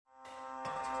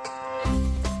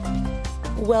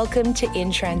Welcome to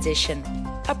In Transition,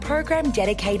 a program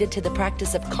dedicated to the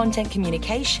practice of content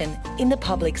communication in the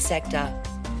public sector.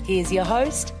 Here's your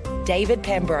host, David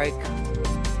Pembroke.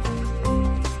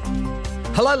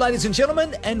 Hello, ladies and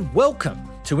gentlemen, and welcome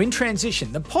to In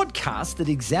Transition, the podcast that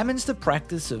examines the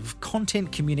practice of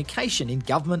content communication in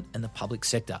government and the public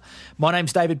sector. My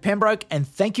name's David Pembroke, and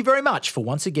thank you very much for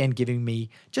once again giving me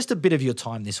just a bit of your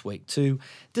time this week to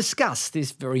discuss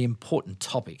this very important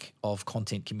topic of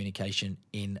content communication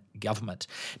in government.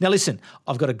 Now listen,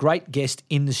 I've got a great guest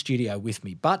in the studio with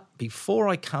me, but before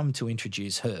I come to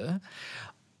introduce her,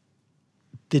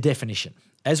 the definition.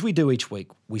 As we do each week,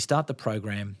 we start the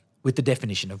program with the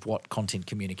definition of what content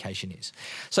communication is.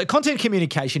 So content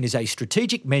communication is a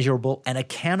strategic, measurable and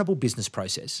accountable business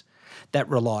process that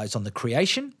relies on the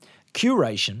creation,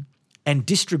 curation and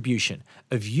distribution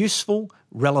of useful,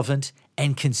 relevant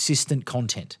and consistent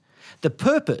content. The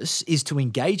purpose is to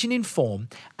engage and inform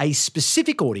a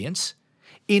specific audience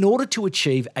in order to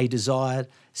achieve a desired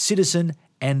citizen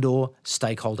and or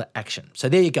stakeholder action. So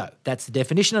there you go. That's the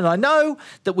definition. And I know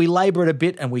that we labour it a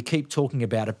bit and we keep talking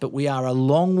about it, but we are a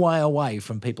long way away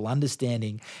from people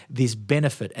understanding this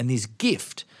benefit and this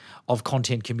gift of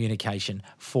content communication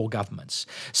for governments.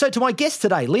 So to my guest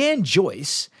today, Leanne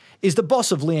Joyce is the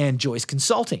boss of Leanne Joyce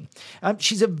Consulting.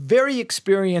 She's a very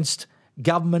experienced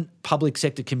government public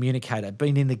sector communicator,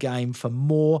 been in the game for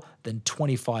more than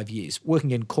 25 years,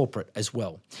 working in corporate as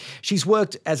well. She's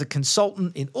worked as a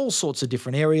consultant in all sorts of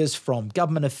different areas, from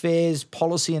government affairs,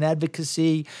 policy and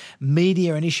advocacy,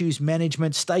 media and issues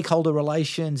management, stakeholder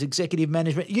relations, executive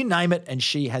management, you name it, and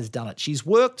she has done it. She's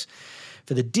worked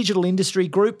for the Digital Industry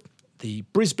Group, the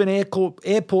Brisbane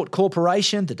Airport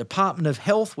Corporation, the Department of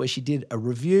Health, where she did a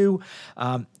review,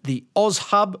 the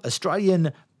AusHub,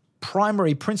 Australian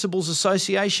Primary Principals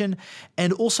Association,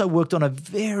 and also worked on a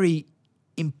very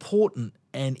important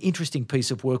and interesting piece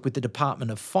of work with the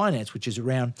Department of Finance, which is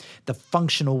around the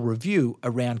functional review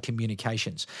around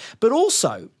communications. But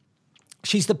also,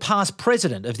 she's the past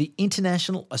president of the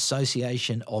International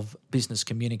Association of Business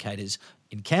Communicators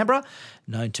in Canberra,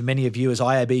 known to many of you as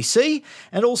IABC,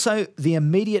 and also the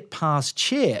immediate past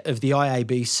chair of the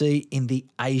IABC in the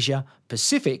Asia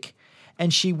Pacific.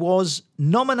 And she was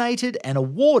nominated and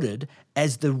awarded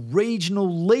as the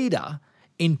regional leader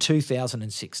in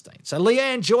 2016. So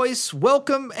Leanne Joyce,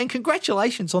 welcome and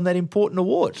congratulations on that important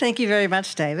award. Thank you very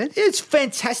much, David. It's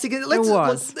fantastic.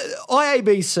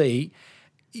 IABC,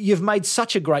 you've made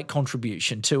such a great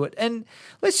contribution to it. And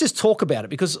let's just talk about it,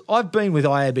 because I've been with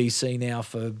IABC now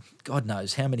for God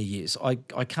knows how many years. I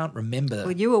can't remember.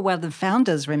 Well, you were one of the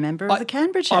founders, remember, of the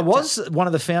Canberra chapter. I was one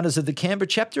of the founders of the Canberra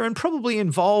chapter and probably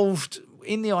involved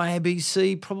in the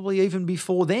IABC probably even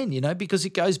before then, because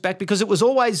it goes back, because it was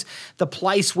always the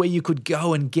place where you could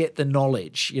go and get the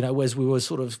knowledge, as we were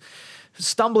sort of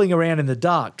stumbling around in the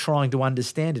dark trying to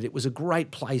understand it. It was a great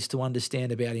place to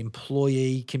understand about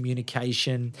employee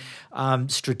communication,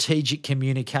 strategic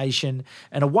communication,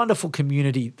 and a wonderful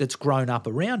community that's grown up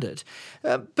around it.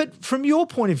 But from your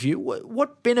point of view,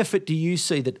 what benefit do you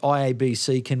see that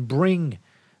IABC can bring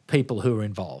people who are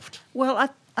involved? Well,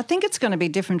 I think it's going to be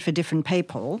different for different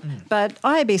people, but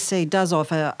IABC does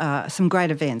offer some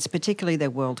great events, particularly their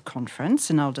World Conference,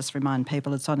 and I'll just remind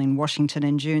people it's on in Washington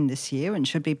in June this year and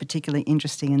should be particularly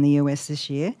interesting in the US this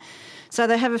year. So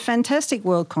they have a fantastic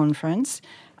World Conference,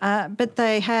 but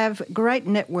they have great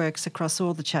networks across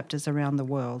all the chapters around the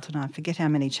world, and I forget how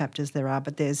many chapters there are,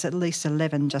 but there's at least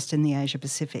 11 just in the Asia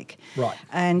Pacific. Right.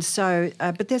 And so,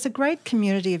 but there's a great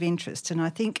community of interest, and I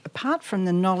think apart from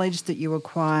the knowledge that you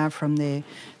acquire from their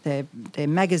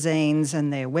magazines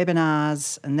and their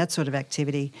webinars and that sort of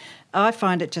activity, I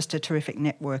find it just a terrific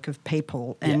network of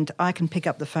people, and I can pick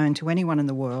up the phone to anyone in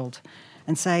the world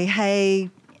and say, hey,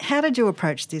 how did you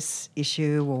approach this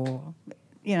issue, or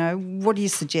what do you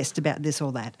suggest about this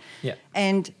or that? Yeah.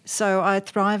 And so I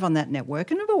thrive on that network,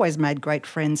 and I've always made great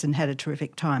friends and had a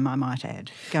terrific time, I might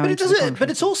add, going to the conference. But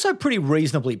it's also pretty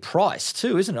reasonably priced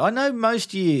too, isn't it? I know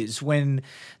most years when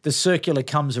the circular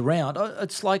comes around,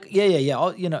 it's like, I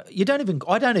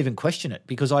don't even question it,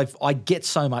 because I get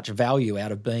so much value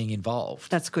out of being involved.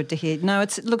 That's good to hear. No,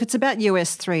 it's about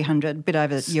US $300, a bit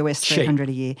over US $300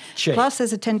 a year. Cheap. Plus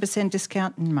there's a 10%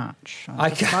 discount in March.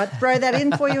 I Okay. might throw that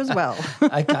in for you as well.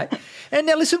 Okay. And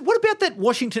now listen, what about that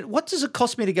Washington? What does it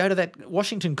cost me to go to that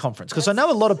Washington conference? Because I know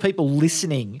a lot of people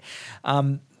listening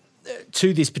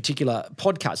to this particular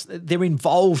podcast, they're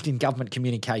involved in government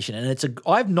communication, and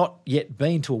I've not yet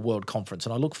been to a world conference,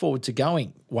 and I look forward to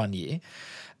going one year.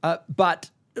 But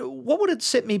what would it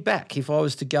set me back if I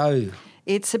was to go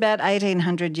It's about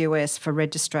 $1,800 US for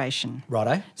registration.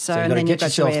 Righto. So you've and got then to you've get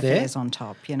got your yourself there. airfares on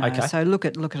top, you know. Okay. So look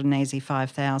at an easy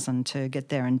 $5,000 to get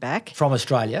there and back. From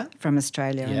Australia.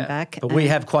 And back. But we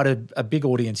have quite a big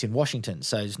audience in Washington,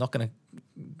 so it's not going to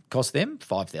cost them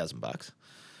 $5,000.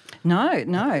 No.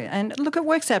 And look, it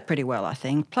works out pretty well, I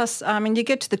think. Plus, I mean, you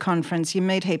get to the conference, you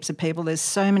meet heaps of people. There's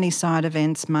so many side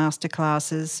events,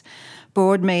 masterclasses,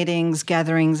 board meetings,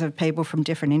 gatherings of people from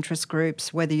different interest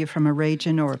groups, whether you're from a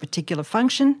region or a particular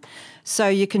function. So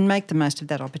you can make the most of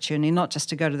that opportunity, not just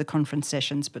to go to the conference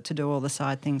sessions, but to do all the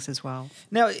side things as well.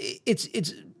 Now,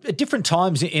 it's at different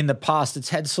times in the past, it's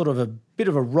had sort of a bit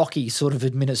of a rocky sort of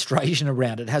administration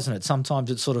around it, hasn't it? Sometimes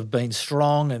it's sort of been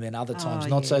strong and then other times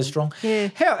not so strong. Yeah.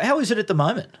 How is it at the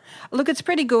moment? Look, it's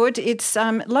pretty good. It's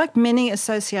like many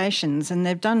associations, and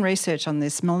they've done research on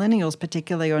this, millennials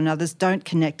particularly and others don't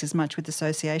connect as much with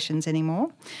associations anymore.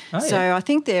 Oh, yeah. So I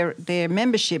think their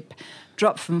membership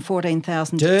dropped from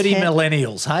 14,000 to 10. Dirty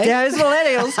millennials, hey? Those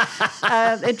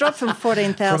millennials. It dropped from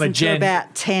 14,000 to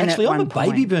about 10 Actually, at one point.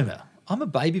 I'm a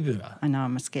baby boomer. I know,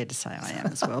 I'm scared to say I am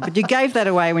as well. But you gave that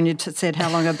away when you said how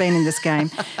long I've been in this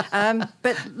game.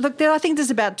 But look, I think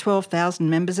there's about 12,000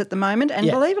 members at the moment.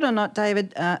 And believe it or not,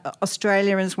 David,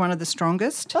 Australia is one of the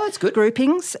strongest that's good.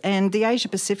 groupings, and the Asia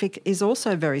Pacific is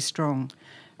also very strong.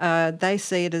 They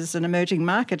see it as an emerging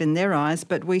market in their eyes,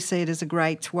 but we see it as a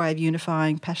great way of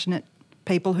unifying passionate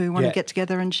people who want to get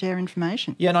together and share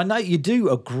information. Yeah, and I know you do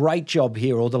a great job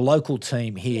here, or the local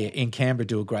team here in Canberra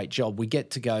do a great job. We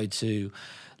get to go to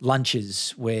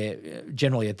lunches where,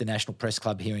 generally at the National Press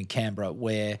Club here in Canberra,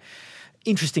 where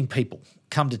interesting people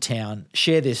come to town,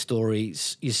 share their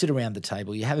stories, you sit around the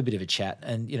table, you have a bit of a chat,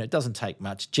 and, it doesn't take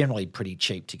much, generally pretty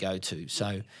cheap to go to.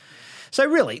 So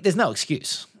really, there's no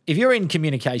excuse. If you're in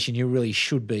communication, you really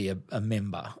should be a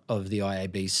member of the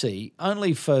IABC, not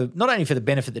only for the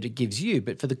benefit that it gives you,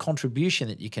 but for the contribution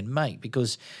that you can make,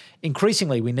 because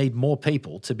increasingly we need more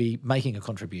people to be making a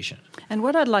contribution. And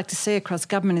what I'd like to see across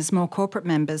government is more corporate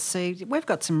members. See, we've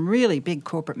got some really big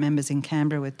corporate members in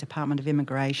Canberra with Department of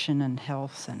Immigration and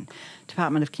Health and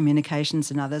Department of Communications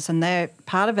and others, and they're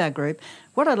part of our group.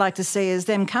 What I'd like to see is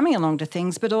them coming along to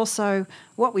things, but also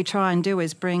what we try and do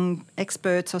is bring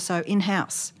experts or so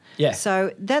in-house. Yeah.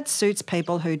 So that suits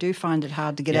people who do find it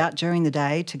hard to get out during the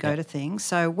day to go to things.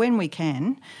 So when we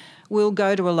can, we'll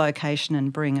go to a location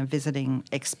and bring a visiting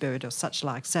expert or such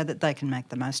like so that they can make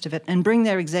the most of it, and bring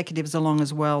their executives along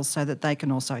as well so that they can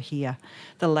also hear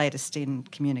the latest in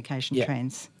communication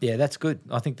trends. Yeah, that's good.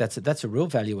 I think that's a real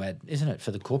value add, isn't it,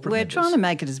 for the corporate members? Trying to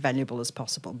make it as valuable as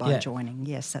possible by joining.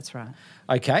 Yes, that's right.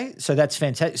 Okay, so that's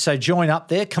fantastic. So join up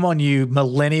there. Come on, you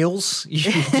millennials,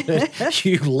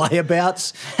 you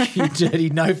layabouts, you dirty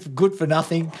no good for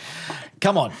nothing.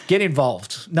 Come on, get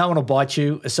involved. No one will bite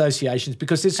you, associations,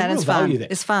 because there's some real value there.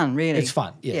 It's fun, really. It's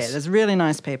fun, yes. Yeah, there's really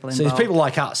nice people involved. So there's people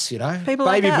like us, People baby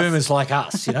like us. boomers like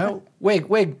us,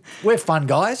 We're fun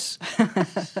guys.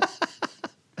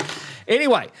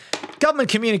 Anyway, government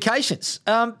communications.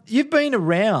 You've been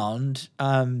around...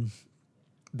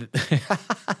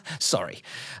 sorry.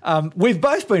 We've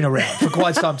both been around for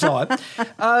quite some time.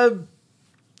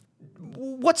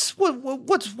 What's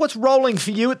rolling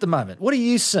for you at the moment? What are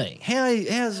you seeing?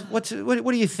 What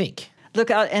do you think? Look,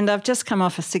 and I've just come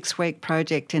off a 6-week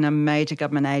project in a major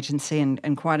government agency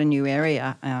and quite a new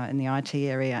area in the IT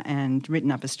area, and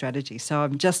written up a strategy. So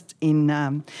I'm just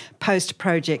in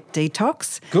post-project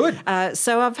detox. Good.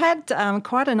 So I've had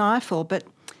quite an eyeful, but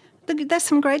there's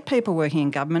some great people working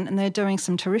in government and they're doing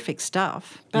some terrific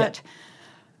stuff. But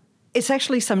it's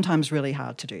actually sometimes really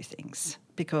hard to do things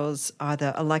because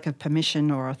either a lack of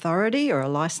permission or authority, or a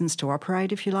licence to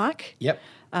operate, if you like. Yep.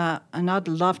 And I'd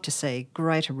love to see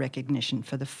greater recognition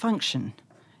for the function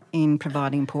in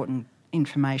providing important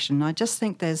information. I just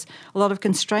think there's a lot of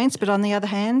constraints, but on the other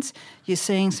hand, you're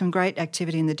seeing some great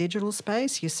activity in the digital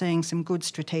space. You're seeing some good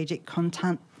strategic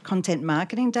content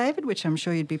marketing, David, which I'm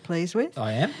sure you'd be pleased with.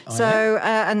 I am.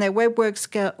 And their web work's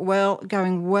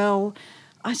going well.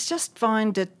 I just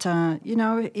find that,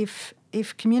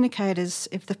 if communicators,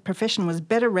 if the profession was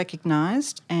better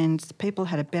recognised and people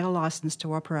had a better licence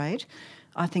to operate,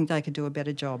 I think they could do a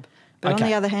better job. But on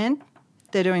the other hand,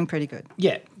 they're doing pretty good.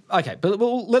 Yeah. Okay. But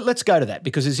let's go to that,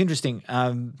 because it's interesting.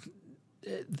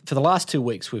 For the last 2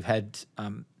 weeks, we've had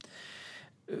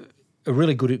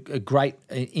a great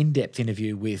in-depth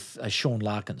interview with Sean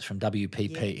Larkins from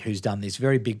WPP, who's done this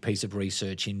very big piece of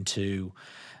research into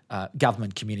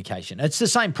government communication. It's the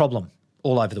same problem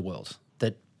all over the world,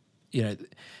 that,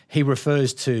 he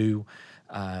refers to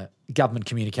government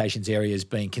communications areas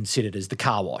being considered as the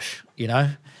car wash,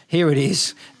 Here it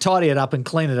is, tidy it up and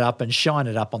clean it up and shine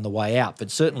it up on the way out,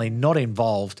 but certainly not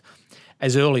involved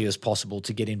as early as possible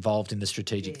to get involved in the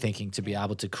strategic thinking to be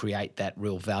able to create that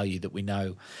real value that we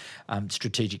know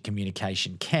strategic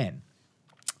communication can.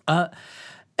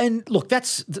 And look,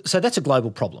 that's a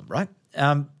global problem, right?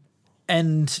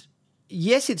 And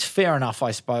yes, it's fair enough,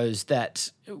 I suppose,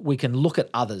 that we can look at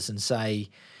others and say,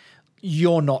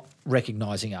 you're not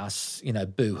recognising us,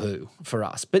 boo-hoo for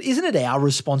us. But isn't it our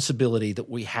responsibility that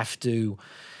we have to,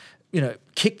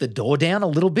 kick the door down a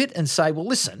little bit and say, well,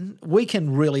 listen, we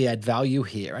can really add value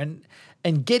here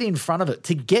and get in front of it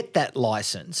to get that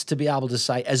licence to be able to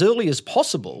say as early as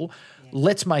possible,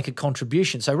 let's make a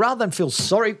contribution. So rather than feel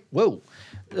sorry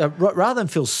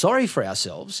for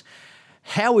ourselves,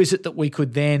 how is it that we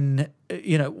could then,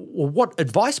 what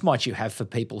advice might you have for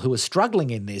people who are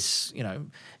struggling in this,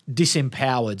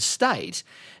 disempowered state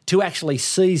to actually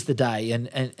seize the day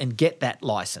and get that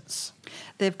licence?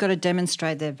 They've got to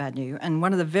demonstrate their value. And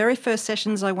one of the very first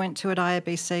sessions I went to at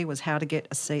IABC was how to get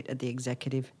a seat at the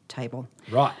executive table.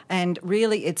 Right. And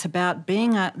really it's about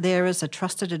being there as a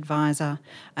trusted advisor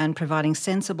and providing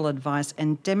sensible advice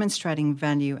and demonstrating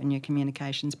value in your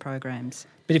communications programs.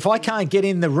 But if I can't get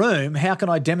in the room, how can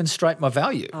I demonstrate my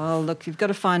value? Oh, look, you've got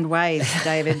to find ways,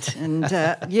 David. And,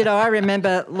 I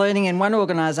remember learning in one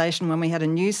organisation when we had a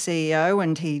new CEO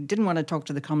and he didn't want to talk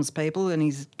to the comms people and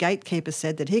his gatekeeper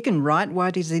said that he can write, why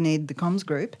does he need the comms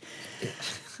group?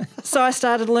 So I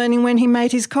started learning when he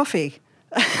made his coffee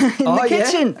in the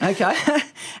kitchen. Yeah? Okay.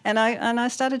 And I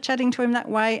started chatting to him that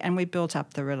way and we built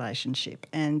up the relationship.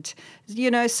 And,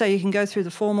 so you can go through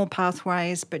the formal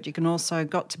pathways, but you can also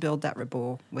got to build that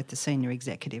rapport with the senior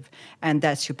executive. And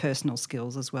that's your personal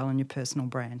skills as well and your personal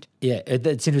brand. Yeah,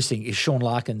 it's interesting. Sean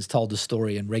Larkins told the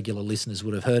story and regular listeners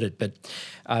would have heard it, but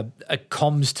a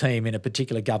comms team in a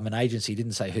particular government agency,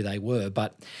 didn't say who they were,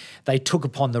 but they took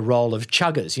upon the role of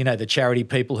chuggers, the charity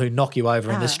people who knock you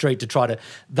over in the street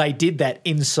they did that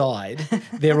inside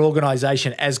their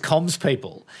organisation as comms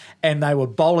people, and they were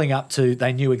bowling up to,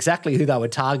 they knew exactly who they were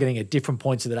targeting at different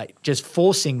points of the day, just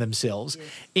forcing themselves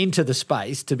into the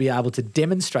space to be able to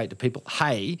demonstrate to people,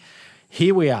 hey,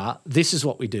 here we are, this is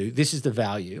what we do, this is the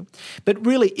value. But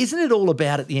really, isn't it all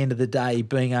about, at the end of the day,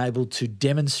 being able to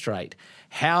demonstrate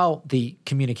how the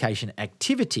communication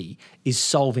activity is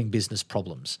solving business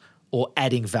problems or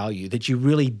adding value, that you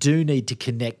really do need to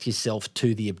connect yourself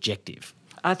to the objective?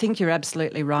 I think you're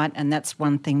absolutely right, and that's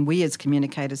one thing we as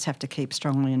communicators have to keep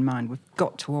strongly in mind. We've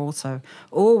got to also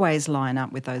always line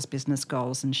up with those business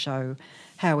goals and show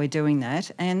how we're doing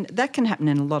that, and that can happen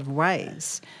in a lot of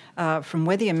ways, from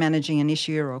whether you're managing an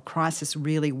issue or a crisis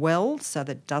really well so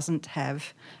that it doesn't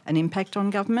have an impact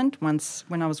on government.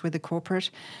 When I was with a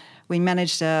corporate, we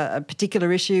managed a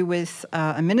particular issue with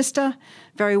a minister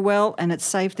very well, and it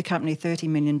saved the company $30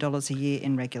 million a year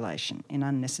in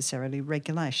unnecessarily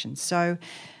regulation. So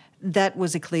that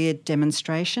was a clear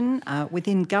demonstration.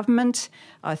 Within government,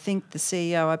 I think the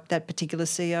CEO, that particular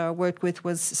CEO I worked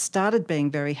with, started being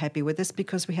very happy with us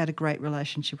because we had a great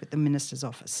relationship with the Minister's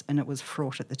office and it was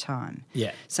fraught at the time.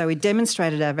 Yeah. So we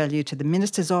demonstrated our value to the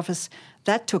Minister's office.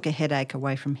 That took a headache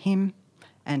away from him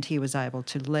and he was able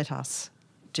to let us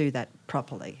do that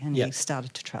properly, and he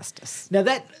started to trust us. Now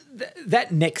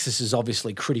that nexus is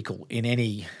obviously critical in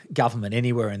any government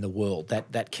anywhere in the world,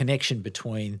 that connection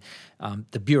between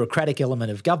the bureaucratic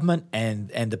element of government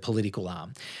and the political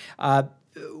arm.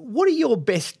 What are your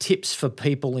best tips for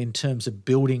people in terms of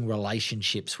building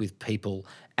relationships with people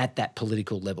at that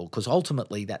political level? Because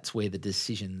ultimately that's where the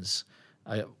decisions,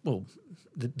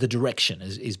 the direction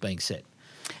is being set.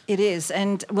 It is.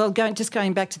 And, just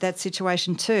going back to that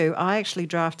situation too, I actually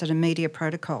drafted a media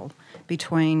protocol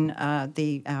between our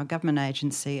government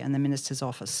agency and the Minister's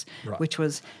office, which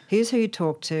was, here's who you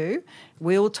talk to.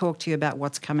 We'll talk to you about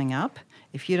what's coming up.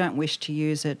 If you don't wish to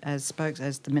use it as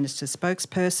the Minister's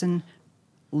spokesperson,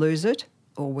 lose it,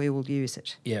 or we will use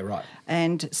it. Yeah, right.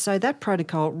 And so that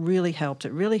protocol really helped.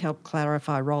 It really helped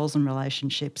clarify roles and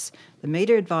relationships. The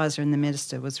media advisor and the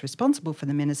minister was responsible for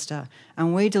the minister,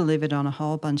 and we delivered on a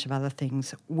whole bunch of other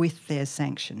things with their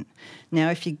sanction. Now,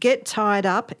 if you get tied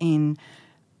up in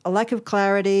a lack of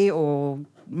clarity or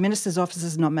ministers'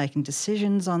 offices not making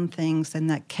decisions on things, then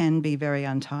that can be very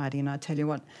untidy. And I tell you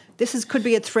what, could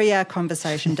be a 3-hour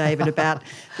conversation, David, about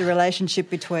the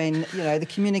relationship between, the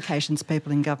communications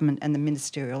people in government and the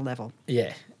ministerial level.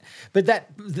 Yeah. But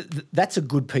that's a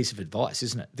good piece of advice,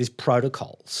 isn't it? This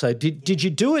protocol. So did you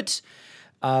do it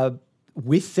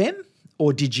with them,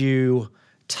 or did you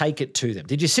take it to them?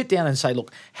 Did you sit down and say,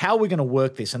 look, how are we going to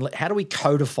work this and how do we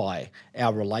codify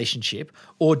our relationship?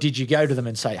 Or did you go to them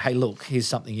and say, hey, look, here's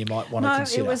something you might want to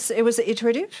consider? No, it was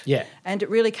iterative. Yeah. And it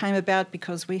really came about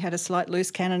because we had a slight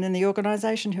loose cannon in the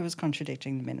organisation who was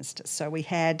contradicting the minister. So we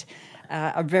had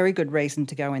a very good reason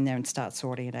to go in there and start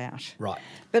sorting it out. Right.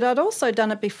 But I'd also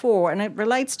done it before, and it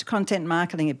relates to content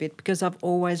marketing a bit because I've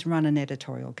always run an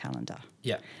editorial calendar.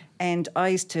 Yeah. And I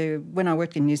used to, when I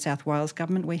worked in New South Wales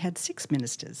government, we had 6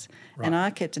 ministers. Right. And I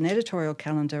kept an editorial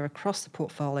calendar across the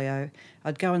portfolio.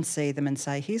 I'd go and see them and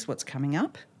say, here's what's coming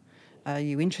up. Are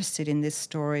you interested in this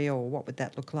story or what would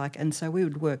that look like? And so we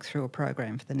would work through a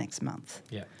program for the next month.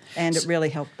 Yeah. And it really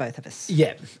helped both of us.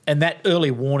 Yeah. And that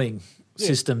early warning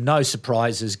system, no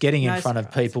surprises, getting in front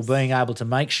of people, being able to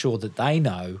make sure that they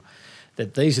know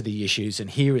that these are the issues and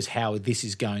here is how this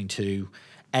is going to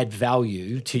add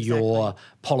value to your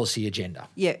policy agenda.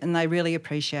 Yeah, and they really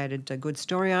appreciated the good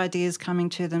story ideas coming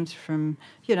to them from,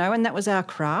 and that was our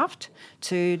craft,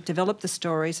 to develop the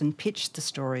stories and pitch the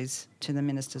stories to the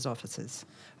minister's offices.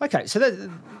 Okay, so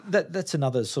that's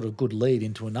another sort of good lead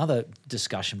into another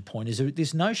discussion point, is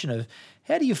this notion of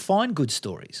how do you find good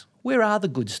stories? Where are the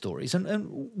good stories?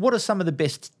 And what are some of the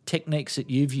best techniques that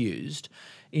you've used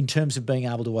in terms of being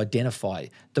able to identify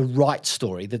the right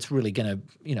story that's really going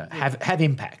to, have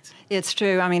impact? It's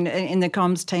true. I mean, in the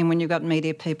comms team, when you've got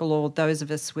media people or those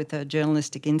of us with a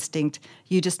journalistic instinct,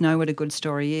 you just know what a good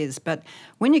story is. But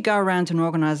when you go around to an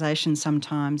organisation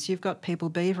sometimes, you've got people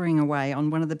beavering away on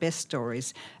one of the best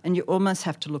stories and you almost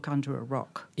have to look under a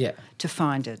rock to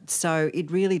find it. So it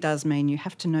really does mean you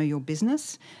have to know your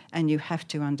business and you have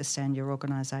to understand your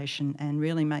organisation and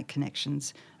really make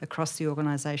connections across the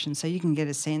organisation so you can get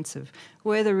a sense of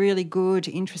where the really good,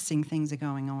 interesting things are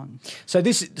going on. So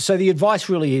the advice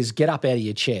really is get up out of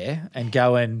your chair and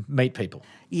go and meet people.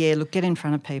 Yeah, look, get in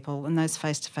front of people, and those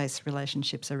face-to-face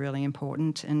relationships are really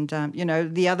important. And,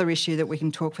 the other issue that we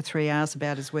can talk for 3 hours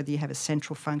about is whether you have a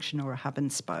central function or a hub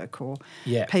and spoke or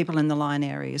people in the line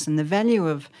areas. And the value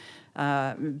of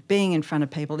being in front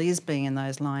of people is being in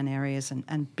those line areas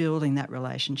and building that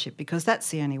relationship, because that's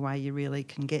the only way you really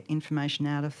can get information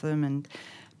out of them and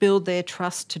build their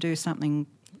trust to do something,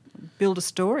 build a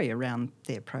story around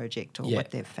their project or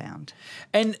what they've found.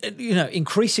 And,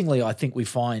 increasingly I think we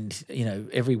find,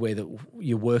 everywhere that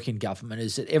you work in government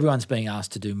is that everyone's being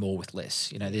asked to do more with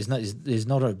less. There's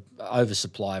not an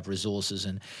oversupply of resources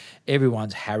and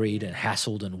everyone's harried and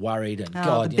hassled and worried and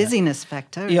the busyness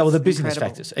factor. Yeah, well, the busyness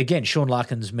factors. Again, Sean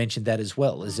Larkin's mentioned that as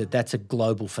well, is that's a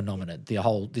global phenomenon,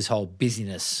 this whole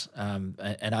busyness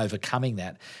and overcoming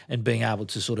that and being able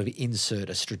to sort of insert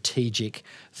a strategic,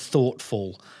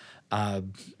 thoughtful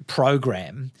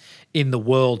program in the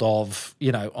world of,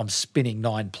 I'm spinning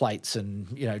 9 plates and,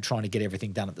 trying to get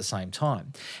everything done at the same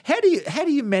time. How do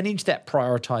you manage that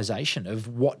prioritisation of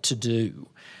what to do,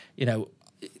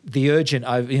 the urgent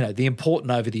over, the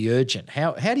important over the urgent?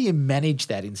 How do you manage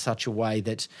that in such a way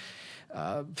that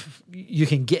you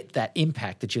can get that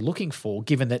impact that you're looking for,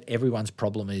 given that everyone's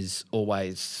problem is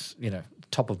always,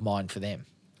 top of mind for them?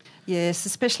 Yes,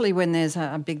 especially when there's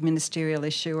a big ministerial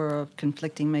issue or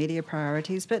conflicting media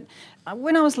priorities. But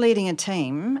when I was leading a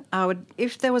team,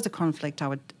 if there was a conflict, I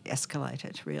would escalate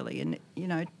it, really. And,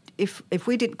 if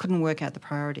we couldn't work out the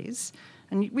priorities,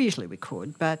 and usually we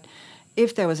could, but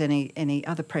if there was any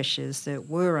other pressures that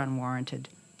were unwarranted,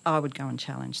 I would go and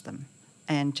challenge them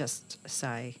and just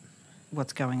say,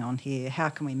 what's going on here? How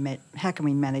can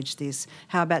we manage this?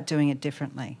 How about doing it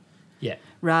differently? Yeah.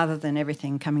 Rather than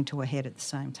everything coming to a head at the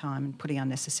same time and putting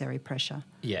unnecessary pressure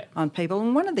yeah. on people.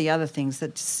 And one of the other things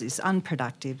that is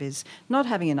unproductive is not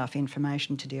having enough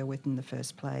information to deal with in the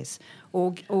first place,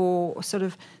 or sort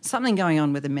of something going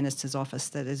on with the minister's office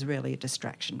that is really a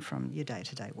distraction from your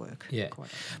day-to-day work. Yeah,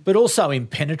 but also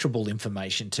impenetrable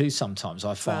information too sometimes,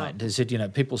 I find, is that, you know,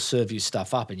 people serve you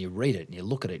stuff up and you read it and you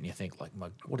look at it and you think, like,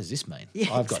 what does this mean?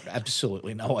 Yeah, I've got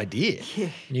absolutely no idea. Yeah.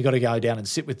 And you've got to go down and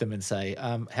sit with them and say,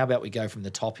 how about we go from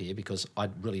the top here, because I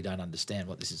really don't understand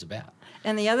what this is about.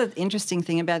 And the other interesting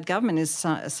thing about government is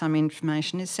some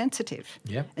information is sensitive.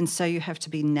 Yeah. And so you have to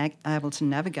be able to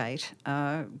navigate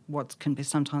what can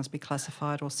sometimes be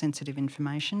classified or sensitive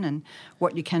information, and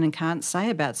what you can and can't say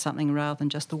about something, rather than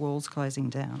just the walls closing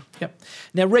down. Yep.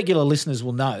 Now, regular listeners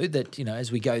will know that, you know,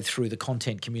 as we go through the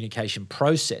content communication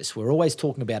process, we're always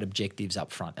talking about objectives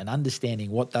up front and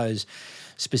understanding what those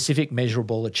specific,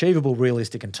 measurable, achievable,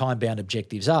 realistic and time-bound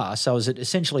objectives are. So is it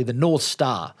essentially the North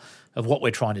Star of what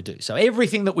we're trying to do? So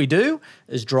everything that we do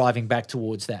is driving back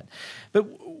towards that. But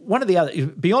one of the other,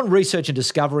 beyond research and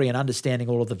discovery and understanding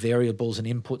all of the variables and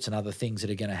inputs and other things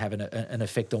that are going to have an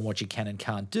effect on what you can and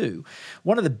can't do,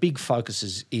 one of the big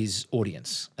focuses is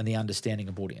audience and the understanding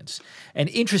of audience. And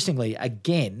interestingly,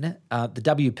 again, the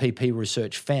WPP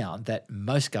research found that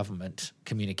most government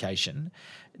communication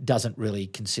doesn't really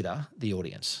consider the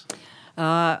audience.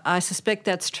 I suspect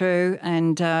that's true,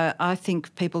 and I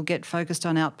think people get focused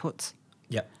on outputs.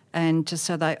 Yep. And just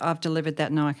so I've delivered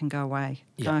that, now I can go away.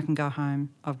 Yeah. I can go home.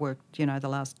 I've worked, the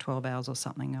last 12 hours or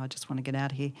something. I just want to get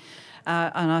out of here.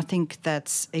 And I think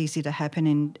that's easy to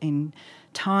happen in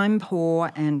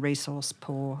time-poor and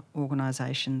resource-poor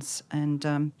organisations.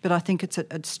 And but I think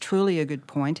it's truly a good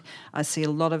point. I see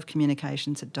a lot of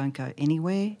communications that don't go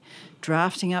anywhere,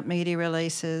 drafting up media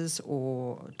releases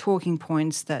or talking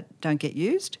points that don't get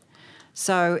used.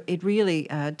 So it really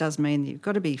does mean that you've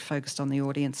got to be focused on the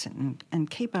audience and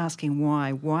keep asking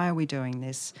why. Why are we doing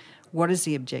this? What is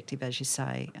the objective, as you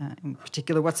say? In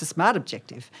particular, what's the SMART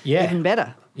objective? Yeah. Even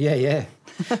better. Yeah.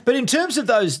 But in terms of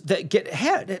those that get,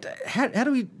 how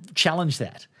do we challenge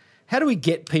that? How do we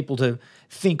get people to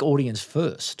think audience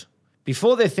first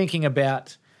before they're thinking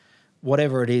about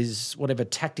whatever it is, whatever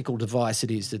tactical device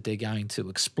it is that they're going to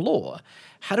explore?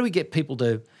 How do we get people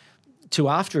to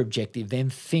after objective then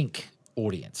think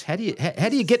audience? How do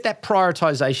you get that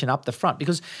prioritisation up the front?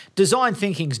 Because design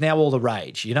thinking's now all the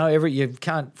rage. You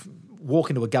can't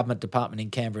walk into a government department in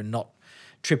Canberra and not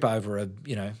trip over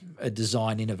a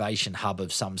design innovation hub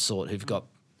of some sort who've got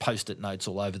post-it notes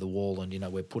all over the wall, and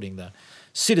we're putting the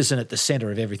citizen at the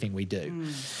centre of everything we do.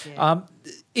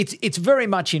 It's very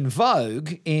much in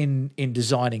vogue in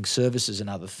designing services and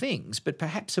other things, but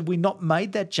perhaps have we not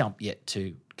made that jump yet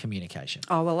to communication?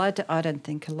 Oh, well, I don't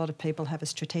think a lot of people have a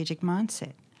strategic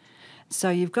mindset. So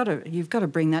you've got to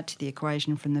bring that to the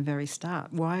equation from the very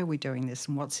start. Why are we doing this,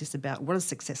 and what's this about? What does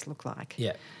success look like?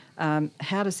 Yeah.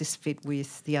 How does this fit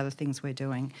with the other things we're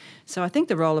doing? So I think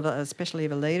the role of especially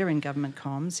of a leader in government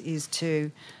comms is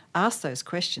to ask those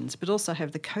questions, but also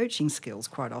have the coaching skills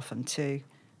quite often to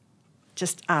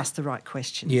just ask the right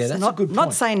questions. Yeah, that's a good point.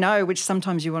 Not say no, which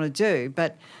sometimes you want to do,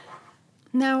 but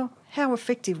now how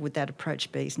effective would that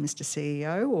approach be, Mr.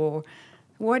 CEO? Or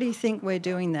why do you think we're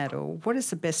doing that? Or what is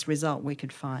the best result we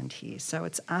could find here? So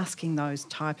it's asking those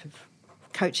type of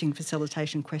coaching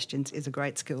facilitation questions is a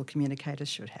great skill communicators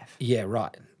should have. Yeah,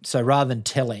 right. So rather than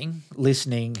telling,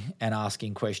 listening and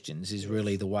asking questions is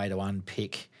really the way to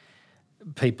unpick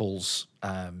people's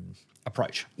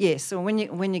approach. Yes, so when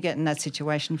you get in that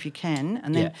situation, if you can,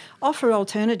 and then offer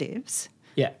alternatives.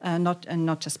 Yeah.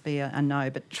 Not just be a no,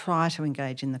 but try to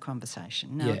engage in the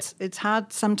conversation. Now, it's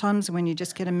hard sometimes when you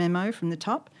just get a memo from the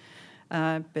top,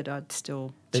 but I'd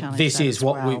still challenge this that is as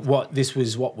what well. This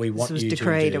was what we want you to do. This was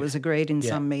decreed. It was agreed in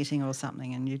some meeting or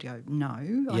something, and you'd go,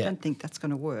 no, I don't think that's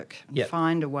going to work. And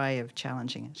find a way of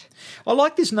challenging it. I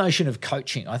like this notion of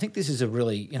coaching. I think this is a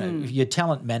really, your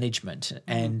talent management.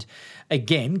 And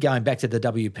again, going back to the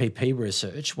WPP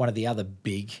research, one of the other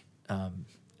big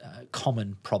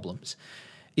common problems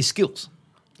is skills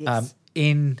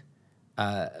in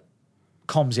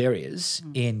comms areas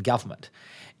in government,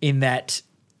 in that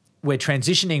we're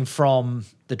transitioning from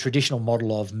the traditional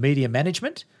model of media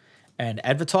management and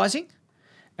advertising,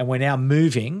 and we're now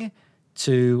moving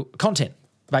to a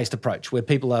content-based approach where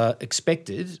people are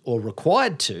expected or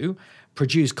required to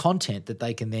produce content that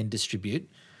they can then distribute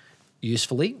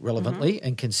usefully, relevantly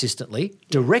and consistently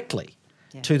directly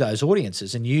to those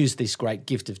audiences, and use this great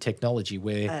gift of technology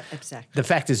where the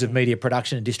factors of media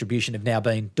production and distribution have now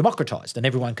been democratised and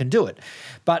everyone can do it.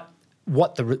 But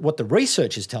what the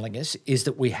research is telling us is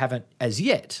that we haven't as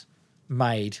yet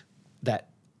made that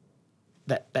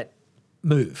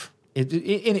move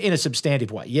in a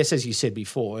substantive way. Yes, as you said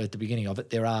before at the beginning of it,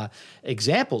 there are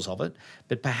examples of it,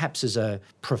 but perhaps as a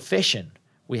profession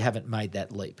we haven't made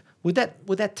that leap. Would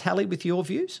that tally with your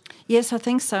views? Yes, I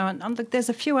think so. And look, there's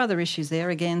a few other issues there,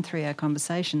 again, through our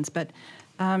conversations, but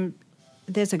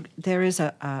there is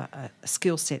a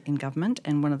skill set in government,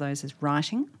 and one of those is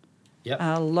writing. Yep.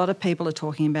 A lot of people are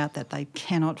talking about that they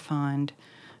cannot find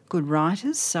good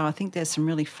writers, so I think there's some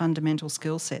really fundamental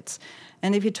skill sets.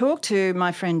 And if you talk to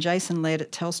my friend Jason Laird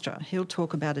at Telstra, he'll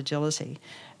talk about agility.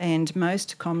 And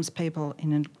most comms people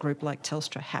in a group like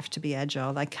Telstra have to be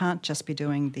agile. They can't just be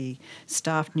doing the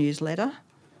staff newsletter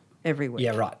every week.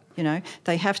 Yeah, right.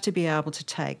 They have to be able to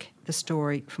take the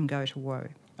story from go to woe.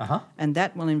 Uh-huh. And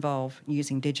that will involve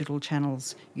using digital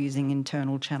channels, using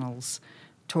internal channels,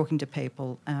 talking to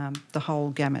people, the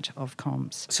whole gamut of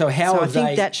comms. So I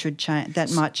think that should change.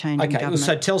 That might change in government.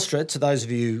 So Telstra, to those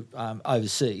of you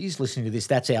overseas listening to this,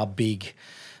 that's our big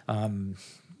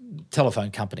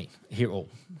telephone company here, or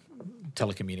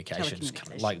telecommunications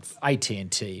company, like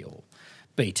AT&T or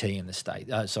BT in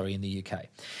the in the UK.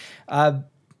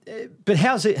 But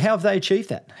how have they achieved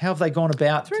that? How have they gone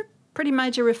about? Through pretty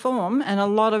major reform and a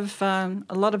lot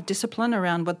of discipline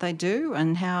around what they do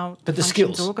and how the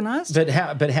skills organised. But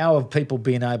how have people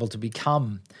been able to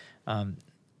become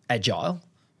agile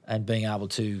and being able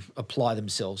to apply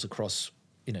themselves across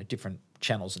different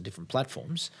channels and different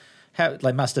platforms? How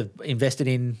they must have invested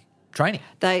in training.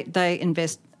 They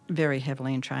invest very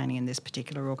heavily in training in this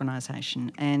particular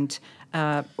organisation, and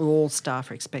all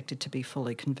staff are expected to be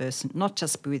fully conversant, not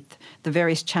just with the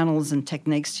various channels and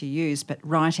techniques you use, but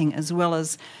writing as well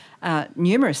as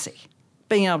numeracy,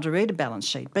 being able to read a balance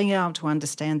sheet, being able to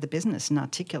understand the business and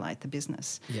articulate the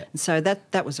business. Yeah. And so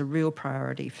that was a real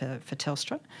priority for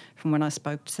Telstra from when I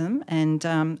spoke to them,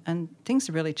 and things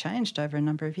have really changed over a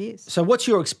number of years. So what's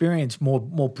your experience more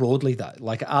broadly though?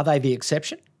 Like, are they the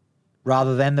exception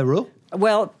rather than the rule?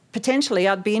 Well, potentially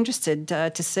I'd be interested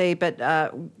to see, but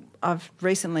I've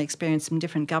recently experienced some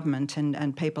different government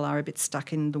and people are a bit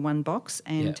stuck in the one box,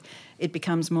 and it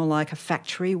becomes more like a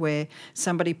factory where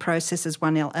somebody processes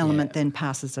one element then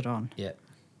passes it on. Yeah.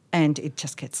 And it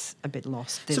just gets a bit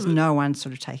lost. There's no one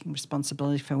sort of taking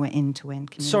responsibility for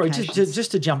end-to-end communications. Sorry,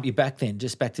 just to jump you back then,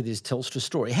 just back to this Telstra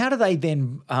story, how do they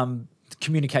then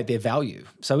communicate their value?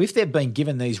 So if they've been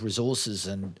given these resources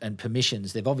and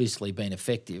permissions, they've obviously been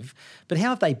effective, but how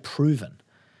have they proven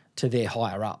to their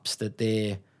higher-ups that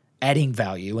they're adding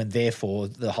value and therefore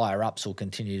the higher-ups will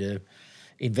continue to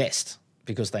invest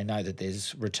because they know that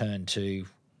there's return to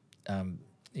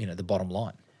the bottom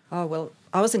line? Oh, well,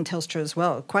 I was in Telstra as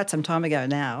well quite some time ago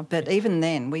now, but even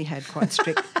then we had quite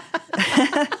strict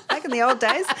back in the old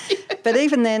days. But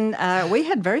even then, we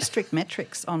had very strict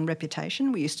metrics on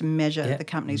reputation. We used to measure the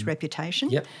company's reputation.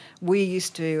 Yep. We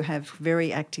used to have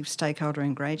very active stakeholder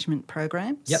engagement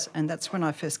programs, and that's when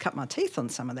I first cut my teeth on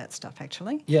some of that stuff,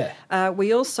 actually. Yeah.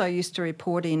 We also used to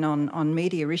report in on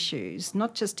media issues,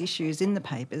 not just issues in the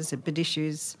papers, but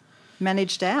issues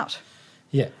managed out.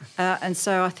 Yeah. And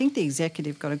so I think the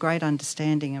executive got a great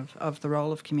understanding of the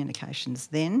role of communications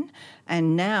then,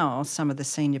 and now some of the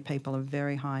senior people are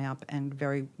very high up and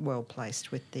very well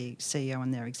placed with the CEO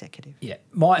and their executive. Yeah.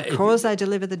 Because they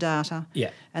deliver the data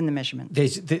and the measurement.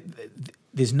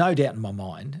 There's no doubt in my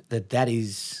mind that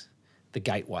is the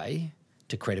gateway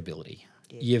to credibility.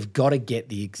 Yeah. You've got to get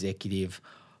the executive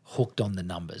hooked on the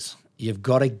numbers. You've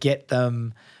got to get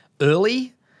them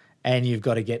early and you've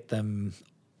got to get them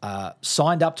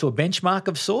signed up to a benchmark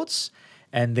of sorts,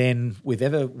 and then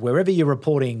wherever your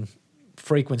reporting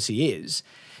frequency is,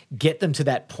 get them to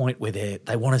that point where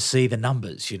they want to see the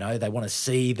numbers, they want to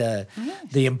see the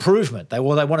improvement. They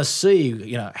want to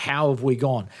see, how have we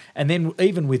gone? And then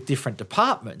even with different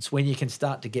departments, when you can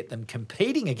start to get them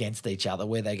competing against each other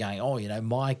where they're going,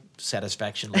 my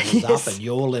satisfaction level's up and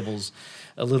your level's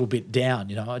a little bit down.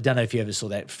 I don't know if you ever saw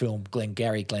that film,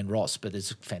 Glenn Ross, but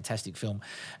it's a fantastic film.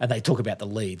 And they talk about the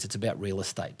leads. It's about real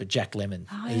estate. But Jack Lemmon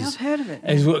I've heard of it.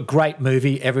 It's a great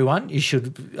movie, everyone. You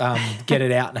should get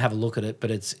it out and have a look at it. But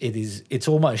it's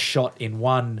almost shot in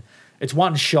one. It's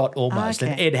one shot almost.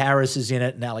 Okay. And Ed Harris is in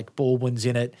it, and Alec Baldwin's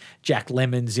in it, Jack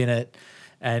Lemmon's in it.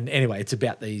 And anyway, it's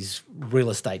about these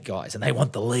real estate guys, and they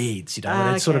want the leads,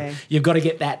 And it's sort of, you've got to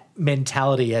get that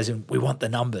mentality as in we want the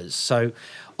numbers. So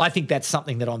I think that's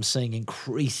something that I'm seeing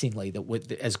increasingly,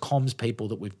 that as comms people,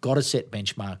 that we've got to set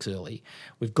benchmarks early.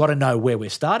 We've got to know where we're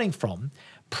starting from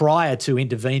prior to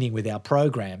intervening with our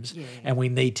programs, and we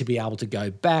need to be able to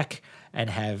go back and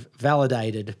have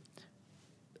validated,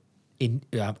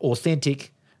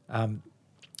 authentic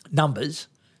numbers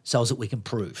so that we can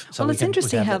prove. So it's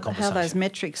interesting how those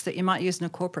metrics that you might use in a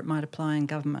corporate might apply in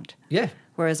government. Yeah.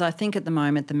 Whereas I think at the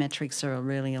moment the metrics are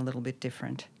really a little bit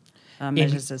different.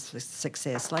 Measures of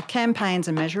success. Like campaigns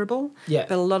are measurable,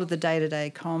 but a lot of the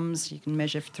day-to-day comms you can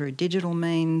measure through digital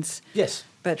means. Yes.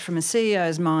 But from a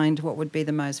CEO's mind, what would be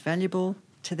the most valuable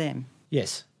to them?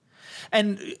 Yes.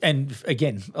 And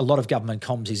again, a lot of government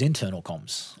comms is internal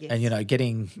comms, and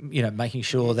getting making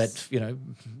sure that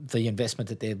the investment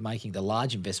that they're making, the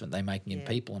large investment they're making in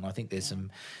people, and I think there's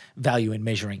some value in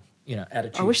measuring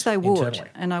attitude. I wish they would, internally.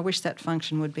 and I wish that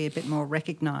function would be a bit more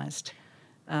recognised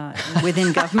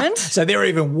within government. So they're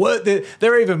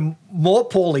even more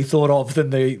poorly thought of than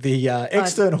the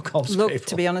external comms people. Look,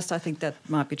 to be honest, I think that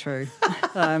might be true.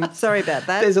 Sorry about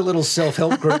that. There's a little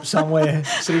self-help group somewhere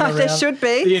sitting around. There should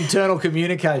be. The internal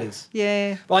communicators.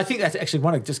 Yeah. Well, I think that's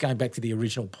actually just going back to the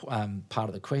original part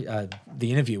of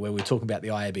the interview where we were talking about the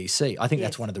IABC. I think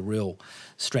that's one of the real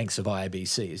strengths of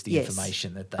IABC is the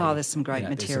information that they... Oh, there's some great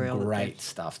material. There's some great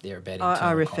stuff there about internal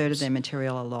I refer comms. to their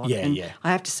material a lot. Yeah, and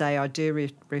I have to say I do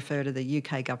refer to the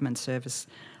UK Government Service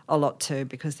a lot too,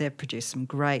 because they've produced some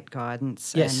great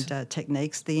guidance and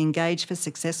techniques. The Engage for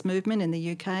Success movement in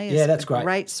the UK is that's a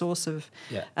great source of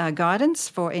guidance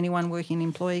for anyone working in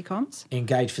employee comms.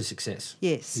 Engage for Success.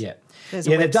 Yes. Yeah. There's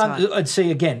they've done. I'd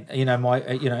see again.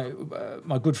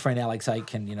 My good friend Alex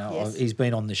Aitken. He's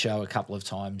been on the show a couple of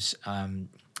times.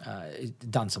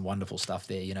 Done some wonderful stuff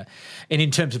there. And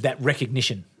in terms of that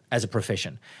recognition as a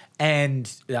profession,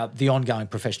 and the ongoing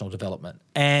professional development,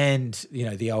 and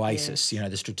the OASIS,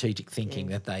 the strategic thinking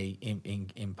that they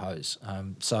impose.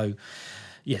 So,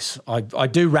 yes, I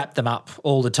do wrap them up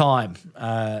all the time,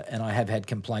 and I have had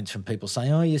complaints from people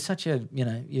saying, "Oh, you're such a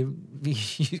you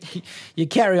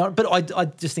carry on," but I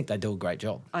just think they do a great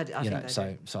job. I think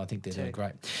so I think they're doing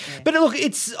great. Yeah. But look,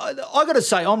 I got to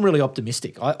say, I'm really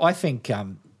optimistic. I think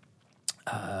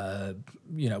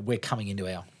we're coming into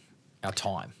our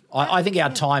time. I think our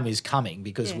time is coming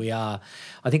because I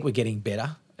think we're getting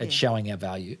better at showing our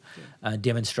value,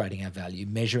 demonstrating our value,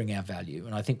 measuring our value.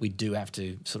 And I think we do have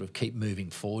to sort of keep moving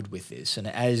forward with this. And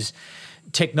as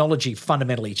technology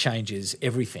fundamentally changes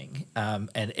everything,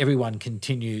 and everyone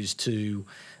continues to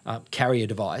carry a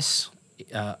device,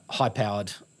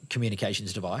 high-powered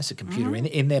communications device, a computer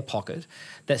in their pocket,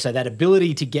 that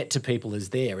ability to get to people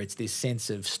is there. It's this sense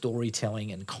of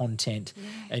storytelling and content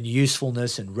and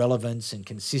usefulness and relevance and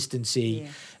consistency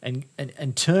and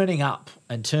turning up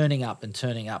and turning up and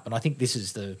turning up. And I think this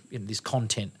is this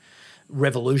content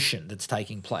revolution that's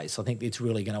taking place. I think it's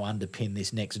really going to underpin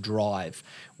this next drive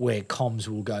where comms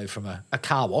will go from a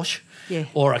car wash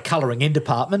or a colouring in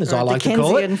department, as I like to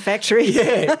call it, factory,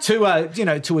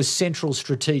 to a central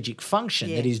strategic function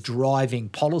that is driving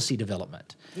policy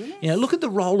development. Yes. Look at the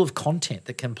role of content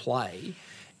that can play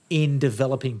in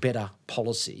developing better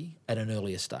policy at an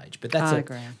earlier stage. But that's a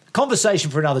conversation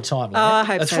for another time. I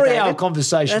hope so, a 3-hour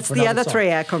conversation That's for another time. That's the other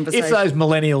 3-hour conversation. If those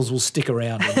millennials will stick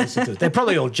around and listen to it. They're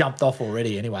probably all jumped off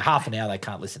already anyway. Half an hour, they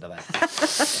can't listen to that.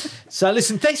 So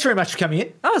listen, thanks very much for coming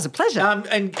in. Oh, it was a pleasure.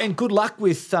 And good luck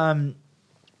with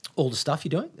all the stuff you're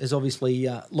doing. There's obviously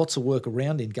lots of work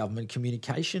around in government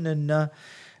communication and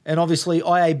obviously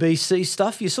IABC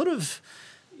stuff.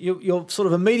 You're sort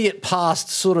of immediate past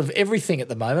sort of everything at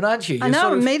the moment, aren't you? I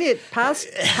know, immediate past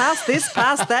this,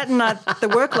 past that, and the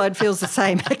workload feels the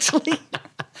same, actually.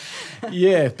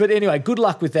 Yeah, but anyway, good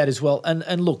luck with that as well.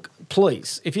 And look,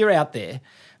 please, if you're out there,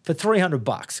 for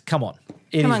 $300, come on.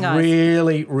 It is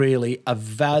really, really a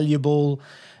valuable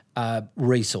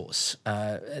resource.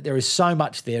 There is so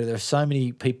much there. There are so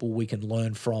many people we can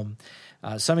learn from.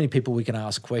 So many people we can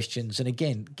ask questions. And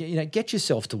again, get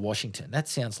yourself to Washington. That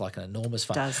sounds like an enormous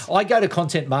fun. It does. I go to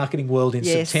Content Marketing World in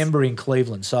September in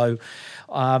Cleveland. So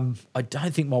I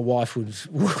don't think my wife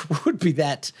would be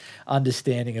that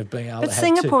understanding of being able to have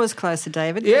Singapore's closer,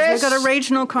 David. Yes. We've got a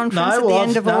regional conference at the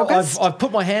end of August. I've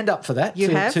put my hand up for that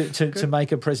to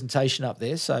make a presentation up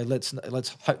there. So let's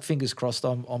hope, fingers crossed,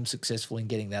 I'm successful in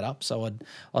getting that up. So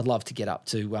I'd love to get up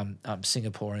to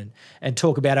Singapore and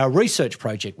talk about our research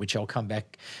project, which I'll come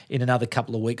back in another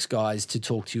couple of weeks, guys, to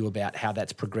talk to you about how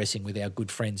that's progressing with our good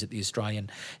friends at the Australian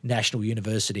National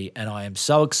University. And I am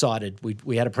so excited.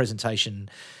 We had a presentation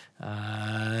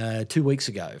 2 weeks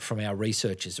ago from our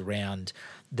researchers around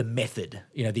the method,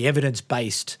 the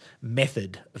evidence-based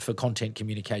method for content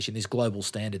communication, this global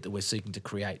standard that we're seeking to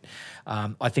create.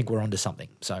 I think we're onto something.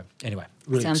 So anyway,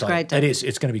 really Sounds excited. Great, Dave. It is.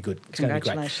 It's going to be good. It's going to be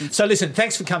great. Congratulations. So listen,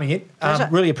 thanks for coming in.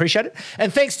 Really appreciate it.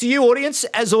 And thanks to you, audience.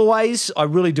 As always, I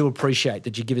really do appreciate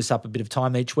that you give us up a bit of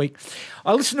time each week.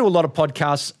 I listen to a lot of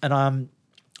podcasts and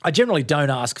I generally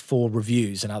don't ask for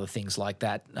reviews and other things like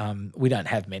that. We don't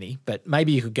have many, but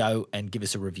maybe you could go and give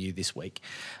us a review this week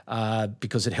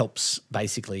because it helps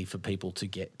basically for people to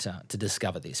get to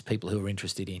discover this, people who are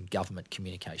interested in government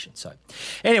communication. So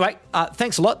anyway,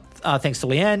 thanks a lot. Thanks to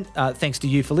Leanne. Thanks to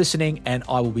you for listening, and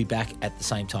I will be back at the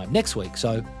same time next week.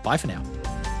 So bye for now.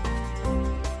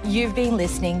 You've been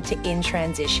listening to In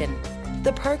Transition,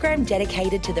 the program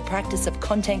dedicated to the practice of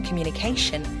content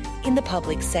communication in the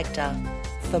public sector.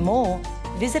 For more,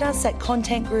 visit us at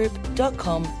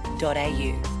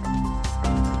contentgroup.com.au.